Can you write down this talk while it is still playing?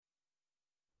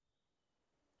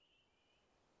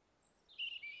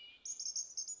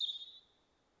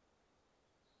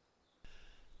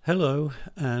Hello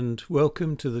and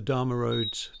welcome to the Dharma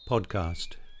Roads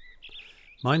podcast.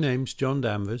 My name's John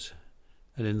Danvers,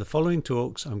 and in the following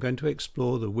talks I'm going to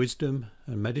explore the wisdom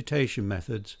and meditation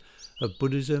methods of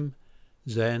Buddhism,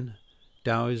 Zen,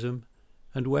 Taoism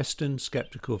and Western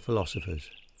skeptical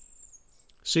philosophers,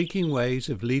 seeking ways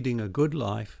of leading a good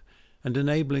life and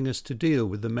enabling us to deal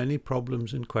with the many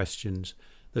problems and questions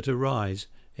that arise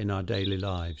in our daily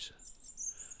lives.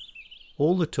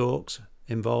 All the talks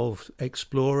involve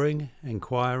exploring,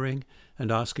 inquiring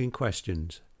and asking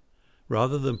questions,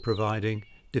 rather than providing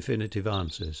definitive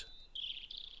answers.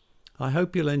 I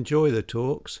hope you'll enjoy the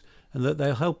talks and that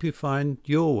they'll help you find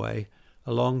your way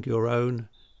along your own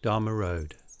Dharma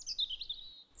road.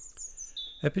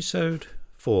 Episode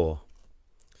 4.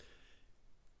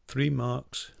 3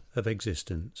 Marks of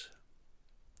Existence.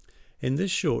 In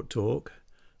this short talk,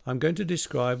 I'm going to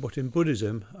describe what in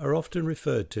Buddhism are often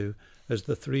referred to as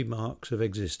the 3 marks of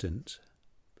existence.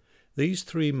 These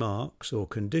 3 marks or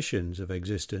conditions of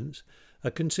existence are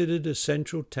considered as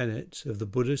central tenets of the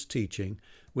Buddha's teaching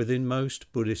within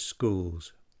most Buddhist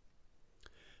schools.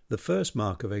 The first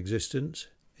mark of existence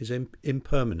is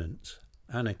impermanence,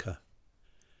 anicca.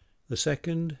 The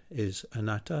second is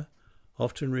anatta,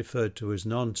 often referred to as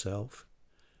non-self,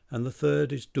 and the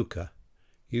third is dukkha,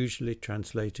 usually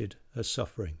translated as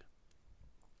suffering.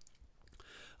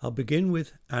 I'll begin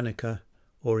with anicca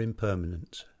or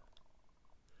impermanence.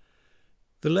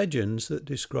 The legends that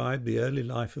describe the early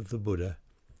life of the Buddha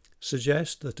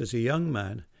suggest that as a young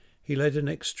man he led an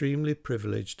extremely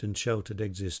privileged and sheltered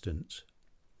existence.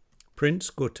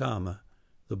 Prince Gautama,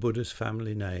 the Buddha's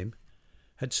family name,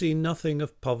 had seen nothing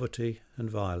of poverty and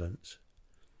violence,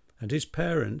 and his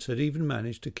parents had even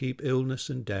managed to keep illness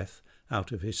and death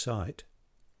out of his sight.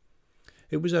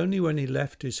 It was only when he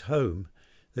left his home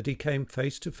that he came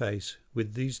face to face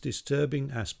with these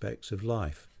disturbing aspects of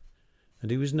life,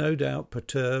 and he was no doubt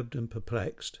perturbed and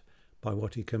perplexed by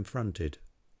what he confronted.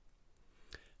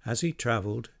 As he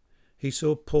travelled, he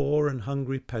saw poor and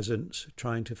hungry peasants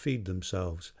trying to feed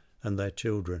themselves and their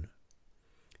children.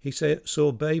 He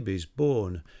saw babies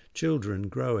born, children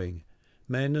growing,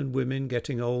 men and women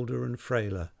getting older and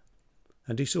frailer,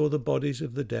 and he saw the bodies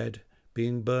of the dead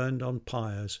being burned on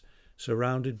pyres,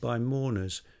 surrounded by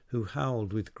mourners who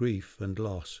howled with grief and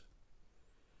loss.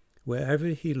 Wherever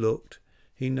he looked,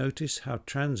 he noticed how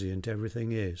transient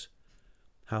everything is,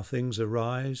 how things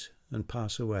arise and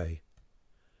pass away,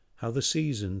 how the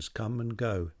seasons come and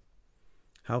go,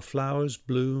 how flowers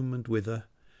bloom and wither,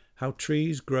 how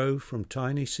trees grow from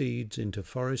tiny seeds into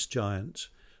forest giants,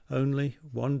 only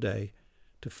one day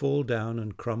to fall down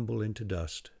and crumble into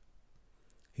dust.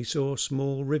 He saw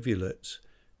small rivulets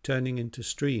turning into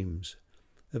streams,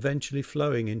 eventually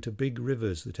flowing into big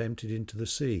rivers that emptied into the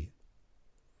sea.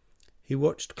 He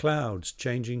watched clouds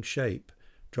changing shape,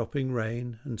 dropping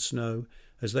rain and snow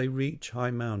as they reach high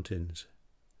mountains.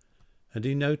 And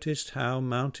he noticed how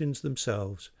mountains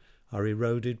themselves are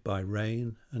eroded by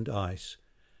rain and ice,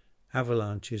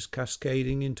 avalanches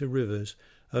cascading into rivers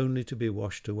only to be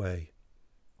washed away.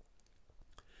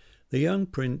 The young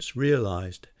prince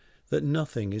realized that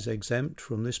nothing is exempt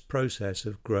from this process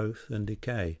of growth and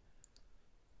decay.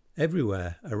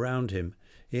 Everywhere around him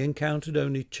he encountered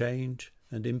only change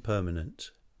and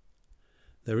impermanence.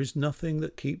 There is nothing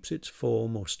that keeps its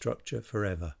form or structure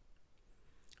forever.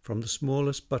 From the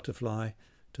smallest butterfly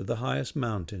to the highest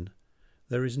mountain,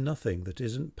 there is nothing that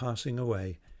isn't passing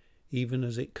away even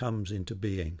as it comes into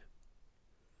being.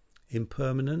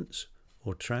 Impermanence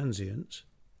or transience,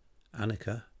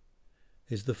 anicca,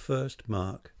 is the first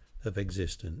mark of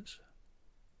existence.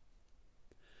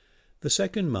 The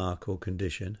second mark or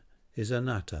condition is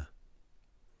anatta.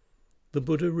 The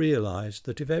Buddha realized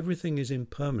that if everything is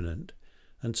impermanent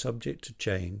and subject to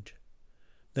change,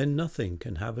 then nothing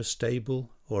can have a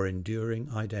stable or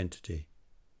enduring identity.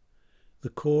 The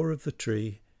core of the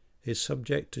tree is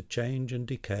subject to change and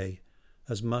decay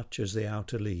as much as the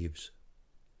outer leaves.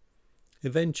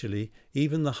 Eventually,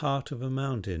 even the heart of a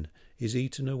mountain is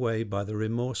eaten away by the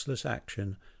remorseless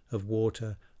action of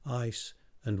water, ice,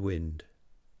 and wind.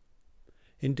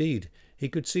 Indeed, he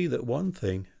could see that one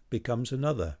thing becomes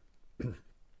another.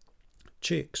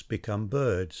 Chicks become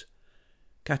birds,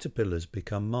 caterpillars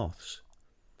become moths,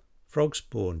 frog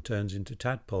spawn turns into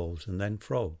tadpoles and then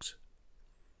frogs.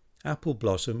 Apple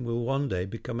blossom will one day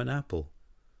become an apple,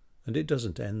 and it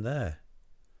doesn't end there.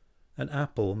 An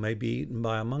apple may be eaten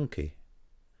by a monkey.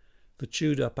 The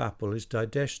chewed up apple is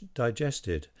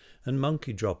digested, and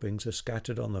monkey droppings are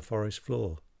scattered on the forest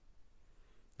floor.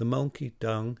 The monkey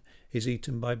dung is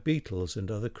eaten by beetles and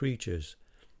other creatures,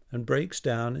 and breaks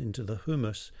down into the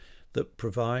humus that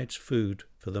provides food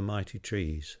for the mighty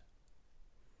trees.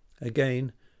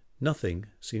 Again, nothing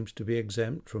seems to be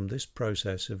exempt from this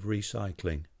process of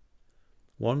recycling,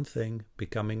 one thing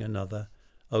becoming another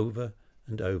over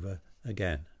and over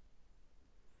again.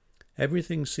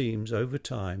 Everything seems over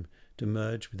time to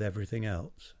merge with everything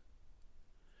else.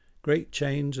 Great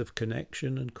chains of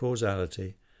connection and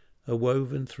causality are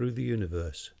woven through the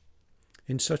universe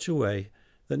in such a way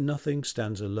that nothing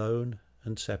stands alone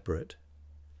and separate,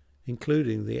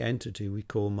 including the entity we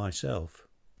call myself.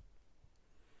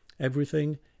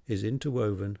 Everything is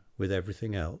interwoven with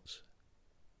everything else.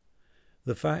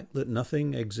 The fact that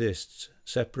nothing exists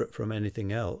separate from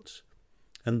anything else,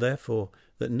 and therefore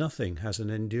that nothing has an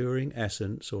enduring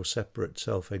essence or separate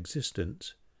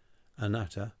self-existence,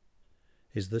 anatta,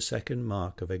 is the second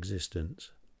mark of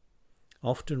existence,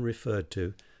 often referred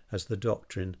to as the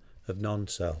doctrine of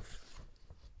non-self.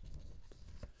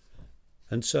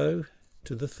 And so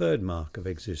to the third mark of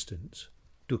existence,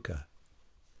 dukkha.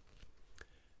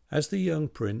 As the young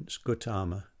prince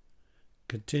Gautama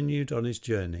continued on his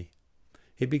journey,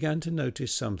 he began to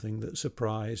notice something that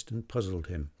surprised and puzzled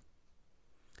him.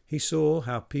 He saw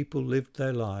how people lived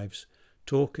their lives,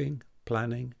 talking,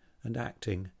 planning, and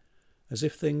acting as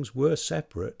if things were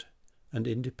separate and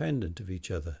independent of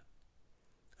each other.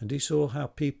 And he saw how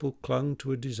people clung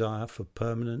to a desire for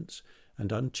permanence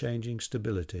and unchanging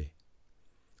stability,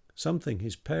 something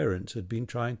his parents had been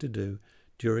trying to do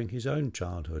during his own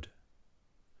childhood.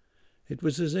 It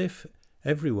was as if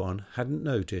everyone hadn't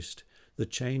noticed the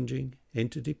changing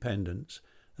interdependence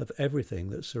of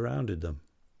everything that surrounded them,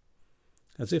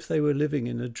 as if they were living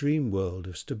in a dream world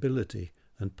of stability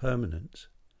and permanence,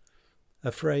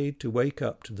 afraid to wake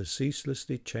up to the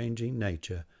ceaselessly changing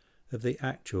nature of the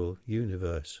actual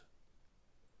universe.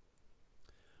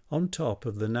 On top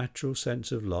of the natural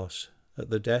sense of loss at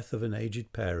the death of an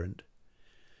aged parent,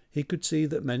 he could see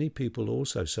that many people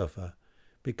also suffer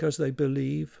because they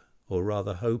believe, or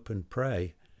rather hope and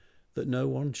pray, that no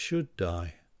one should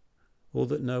die, or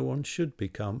that no one should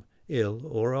become ill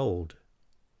or old.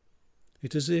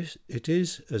 It is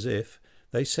as if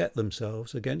they set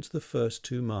themselves against the first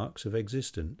two marks of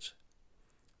existence,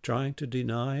 trying to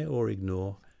deny or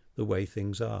ignore the way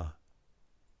things are.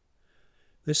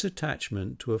 This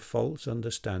attachment to a false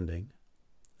understanding,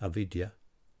 avidya,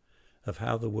 of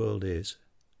how the world is,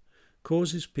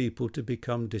 causes people to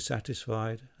become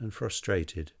dissatisfied and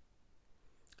frustrated,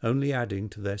 only adding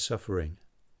to their suffering.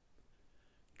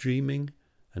 Dreaming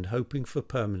and hoping for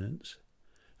permanence,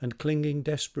 and clinging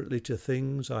desperately to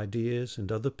things, ideas,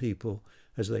 and other people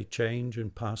as they change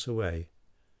and pass away,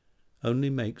 only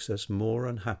makes us more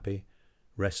unhappy,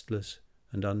 restless,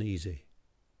 and uneasy.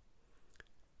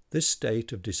 This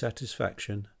state of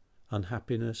dissatisfaction,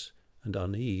 unhappiness, and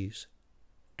unease,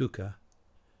 dukkha,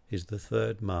 is the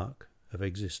third mark of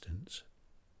existence.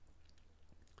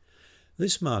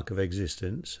 This mark of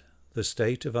existence, the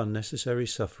state of unnecessary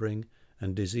suffering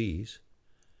and disease,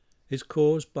 is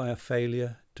caused by a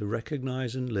failure to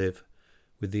recognize and live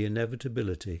with the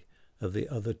inevitability of the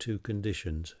other two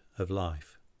conditions of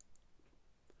life.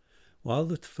 While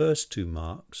the first two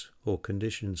marks or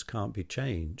conditions can't be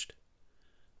changed,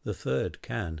 the third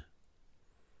can,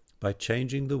 by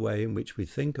changing the way in which we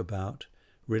think about,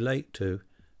 relate to,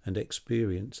 and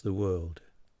experience the world.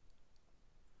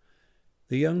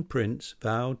 The young prince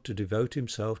vowed to devote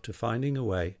himself to finding a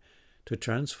way to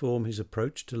transform his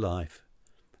approach to life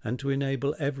and to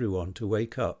enable everyone to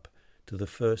wake up to the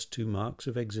first two marks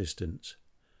of existence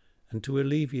and to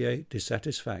alleviate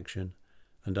dissatisfaction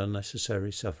and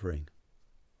unnecessary suffering.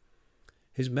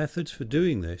 His methods for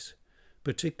doing this,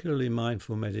 particularly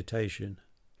mindful meditation,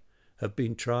 have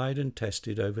been tried and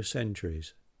tested over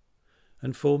centuries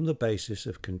and form the basis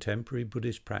of contemporary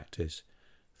Buddhist practice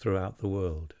throughout the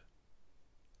world.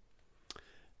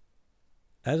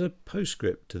 As a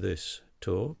postscript to this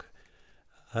talk,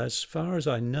 as far as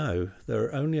I know, there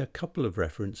are only a couple of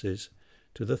references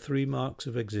to the three marks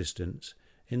of existence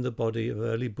in the body of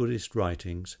early Buddhist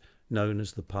writings known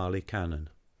as the Pali Canon.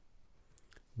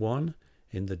 One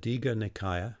in the Digha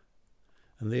Nikaya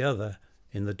and the other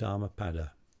in the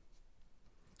Dhammapada.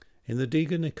 In the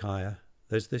Digha Nikaya,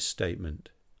 there's this statement: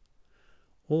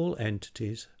 all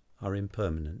entities are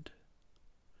impermanent.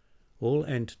 All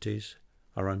entities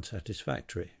are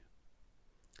unsatisfactory.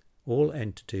 All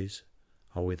entities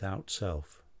are without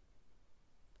self.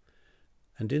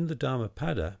 And in the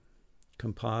Dhammapada,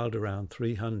 compiled around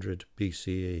 300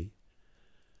 BCE,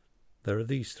 there are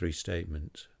these three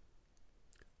statements: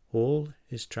 all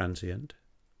is transient,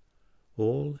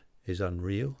 all is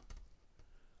unreal,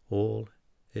 all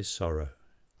is sorrow.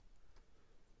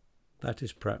 That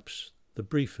is perhaps the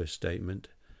briefest statement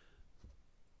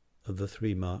of the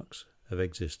three marks of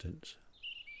existence.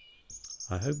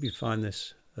 I hope you find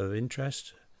this of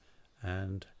interest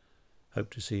and hope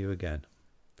to see you again.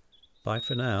 Bye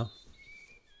for now.